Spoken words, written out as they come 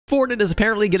Fortnite is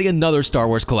apparently getting another Star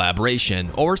Wars collaboration,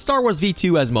 or Star Wars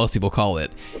V2 as most people call it,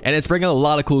 and it's bringing a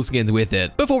lot of cool skins with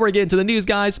it. Before we get into the news,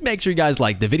 guys, make sure you guys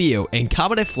like the video and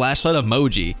comment a flashlight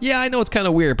emoji. Yeah, I know it's kind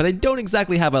of weird, but I don't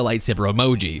exactly have a lightsaber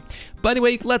emoji. But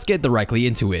anyway, let's get directly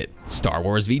into it. Star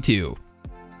Wars V2.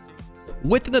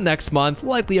 Within the next month,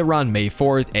 likely around May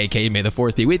 4th, aka May the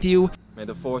 4th be with you, May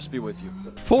the Force be with you.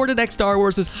 Fortnite X Star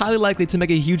Wars is highly likely to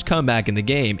make a huge comeback in the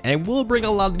game and will bring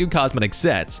a lot of new cosmetic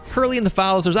sets. Currently in the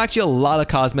files, there's actually a lot of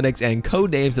cosmetics and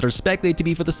code names that are speculated to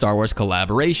be for the Star Wars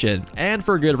collaboration, and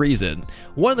for a good reason.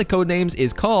 One of the code names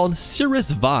is called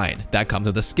Cirrus Vine, that comes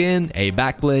with a skin, a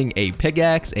back bling, a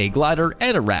pickaxe, a glider,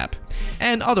 and a wrap.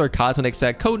 And other cosmetic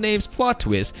set codenames Plot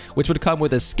Twist, which would come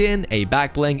with a skin, a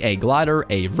back bling, a glider,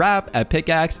 a wrap, a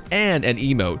pickaxe, and an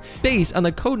emote. Based on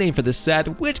the codename for this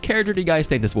set, which character do you guys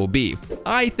think this will be?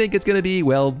 I think it's gonna be,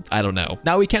 well, I don't know.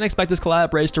 Now we can expect this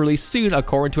collaboration to release soon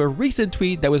according to a recent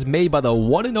tweet that was made by the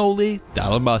one and only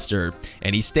Donald Mustard.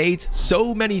 And he states,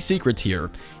 so many secrets here.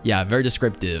 Yeah, very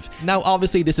descriptive. Now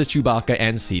obviously this is Chewbacca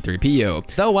and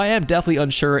C-3PO, though I am definitely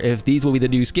unsure if these will be the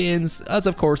new skins, as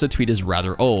of course the tweet is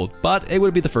rather old, but it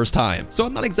would be the first time. So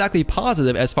I'm not exactly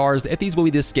positive as far as if these will be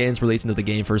the skins released into the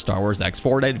game for Star Wars X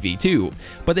Fortnite V2,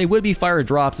 but they would be fire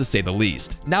drops to say the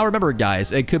least. Now remember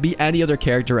guys, it could be any other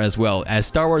character as well, as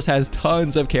Star Wars has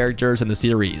tons of characters in the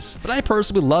series. But I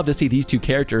personally would love to see these two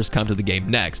characters come to the game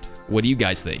next. What do you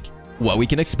guys think? What we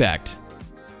can expect?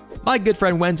 My good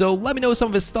friend Wenzo let me know some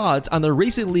of his thoughts on the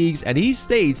recent leaks, and he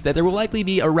states that there will likely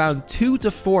be around 2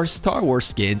 to 4 Star Wars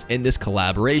skins in this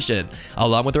collaboration,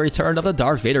 along with the return of the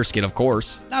Darth Vader skin of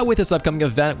course. Now with this upcoming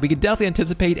event, we could definitely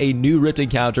anticipate a new Rift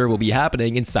encounter will be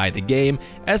happening inside the game,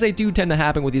 as they do tend to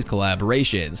happen with these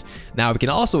collaborations. Now we can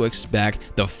also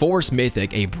expect the Force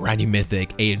Mythic, a brand new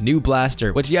mythic, a new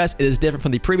blaster, which yes, it is different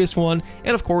from the previous one,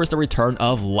 and of course the return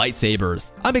of lightsabers.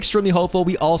 I'm extremely hopeful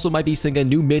we also might be seeing a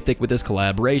new mythic with this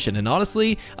collaboration, and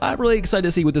honestly, I'm really excited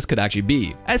to see what this could actually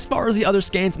be. As far as the other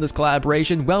skins in this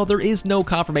collaboration, well, there is no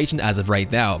confirmation as of right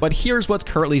now, but here's what's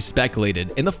currently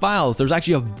speculated. In the files, there's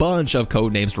actually a bunch of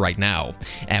codenames right now,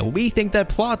 and we think that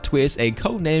Plot Twist, a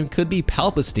codename, could be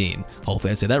Palpatine.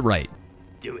 Hopefully I say that right.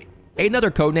 Do it.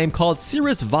 Another codename called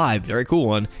Cirrus Vibe, very cool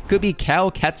one, could be Cal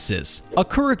Ketsis. A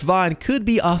Kuruk Vine could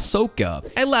be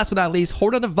Ahsoka. And last but not least,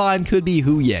 Horde on a Vine could be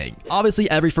Hu Yang. Obviously,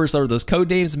 every first letter of those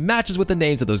codenames matches with the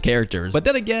names of those characters. But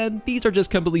then again, these are just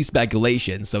complete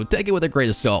speculations, so take it with a grain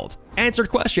of salt. Answered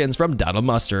questions from Donald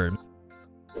Mustard.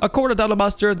 According to Donald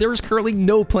Mustard, there is currently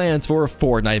no plans for a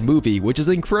Fortnite movie, which is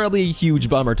incredibly a huge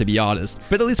bummer to be honest,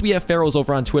 but at least we have Pharaohs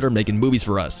over on Twitter making movies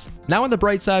for us. Now on the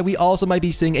bright side, we also might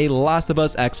be seeing a Last of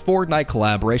Us X Fortnite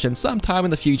collaboration sometime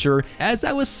in the future, as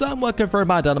that was somewhat confirmed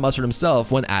by Donald Mustard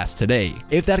himself when asked today.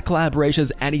 If that collaboration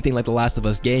is anything like the Last of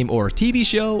Us game or TV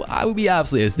show, I would be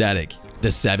absolutely ecstatic.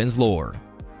 The Seven's lore.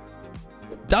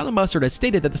 Donald Mustard has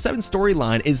stated that the 7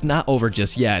 storyline is not over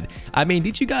just yet. I mean,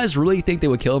 did you guys really think they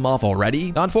would kill him off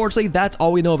already? Unfortunately, that's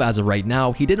all we know of as of right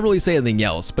now. He didn't really say anything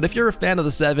else, but if you're a fan of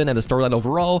the 7 and the storyline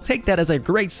overall, take that as a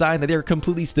great sign that they are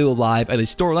completely still alive and the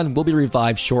storyline will be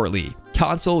revived shortly.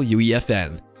 Console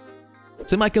UEFN.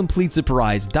 To my complete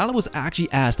surprise, Donald was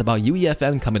actually asked about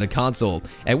UEFN coming to console,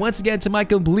 and once again to my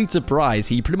complete surprise,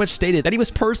 he pretty much stated that he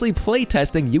was personally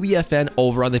playtesting UEFN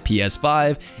over on the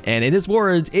PS5, and in his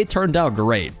words, it turned out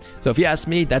great. So if you ask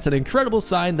me, that's an incredible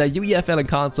sign that UEFN on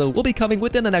console will be coming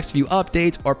within the next few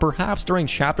updates, or perhaps during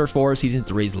Chapter 4 Season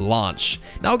 3's launch.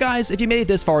 Now guys, if you made it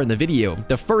this far in the video,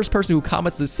 the first person who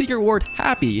comments the secret word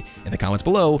happy in the comments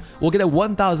below will get a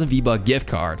 1000 V-Buck gift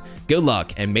card. Good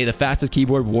luck, and may the fastest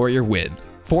keyboard warrior win.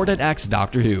 Fortnite X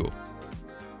Doctor Who.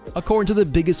 According to the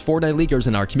biggest Fortnite leakers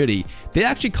in our community, they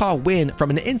actually caught wind from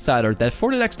an insider that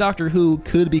Fortnite X Doctor Who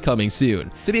could be coming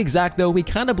soon. To be exact though, we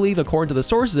kind of believe, according to the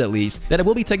sources at least, that it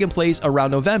will be taking place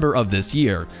around November of this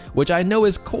year, which I know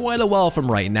is quite a while from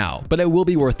right now, but it will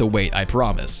be worth the wait, I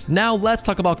promise. Now let's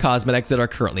talk about cosmetics that are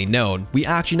currently known. We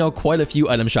actually know quite a few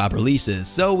item shop releases,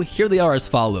 so here they are as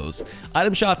follows.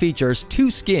 Item shop features 2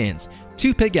 skins,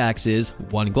 2 pickaxes,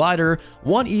 1 glider,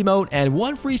 1 emote, and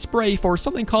 1 free spray for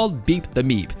something called Beep the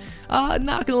Meep.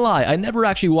 Not gonna lie, I never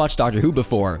actually watched Doctor Who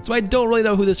before, so I don't really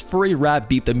know who this free rap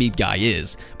Beep the Meep guy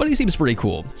is, but he seems pretty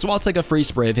cool, so I'll take a free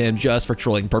spray of him just for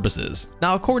trolling purposes.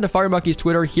 Now according to FireMonkey's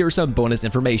Twitter, here's some bonus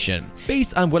information.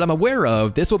 Based on what I'm aware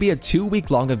of, this will be a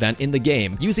 2-week-long event in the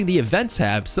game, using the event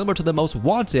tab similar to the Most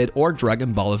Wanted or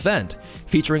Dragon Ball event,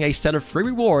 featuring a set of free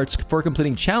rewards for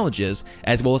completing challenges,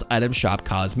 as well as item shop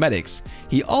cosmetics. Guys.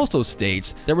 He also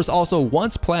states there was also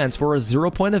once plans for a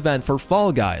 0-point event for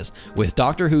Fall Guys with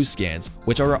Doctor Who skins,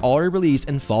 which are already released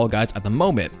in Fall Guys at the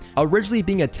moment, originally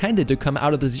being intended to come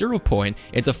out of the 0-point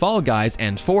into Fall Guys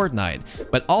and Fortnite,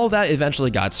 but all that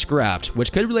eventually got scrapped,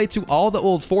 which could relate to all the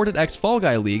old Fortnite X Fall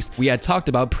Guy leaks we had talked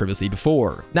about previously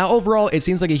before. Now overall, it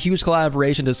seems like a huge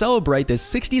collaboration to celebrate the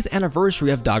 60th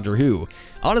anniversary of Doctor Who.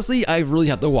 Honestly, I really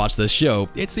have to watch this show.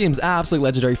 It seems absolutely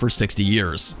legendary for 60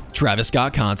 years. Travis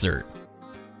Scott concert.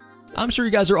 I'm sure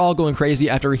you guys are all going crazy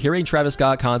after hearing Travis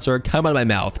Scott concert come out of my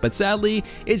mouth, but sadly,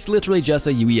 it's literally just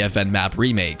a UEFN map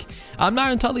remake. I'm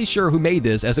not entirely sure who made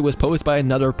this, as it was posted by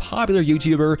another popular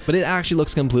YouTuber, but it actually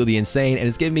looks completely insane and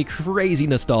it's giving me crazy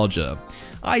nostalgia.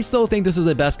 I still think this is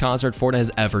the best concert Fortnite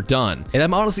has ever done, and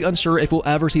I'm honestly unsure if we'll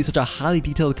ever see such a highly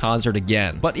detailed concert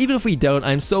again. But even if we don't,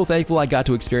 I'm so thankful I got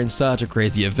to experience such a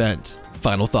crazy event.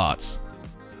 Final thoughts.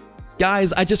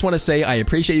 Guys, I just want to say I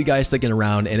appreciate you guys sticking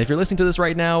around, and if you're listening to this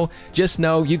right now, just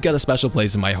know you've got a special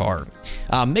place in my heart.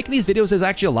 Making these videos is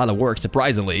actually a lot of work,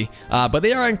 surprisingly, but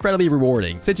they are incredibly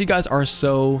rewarding since you guys are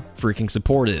so freaking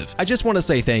supportive. I just want to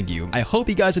say thank you. I hope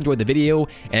you guys enjoyed the video,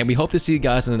 and we hope to see you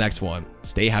guys in the next one.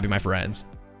 Stay happy, my friends.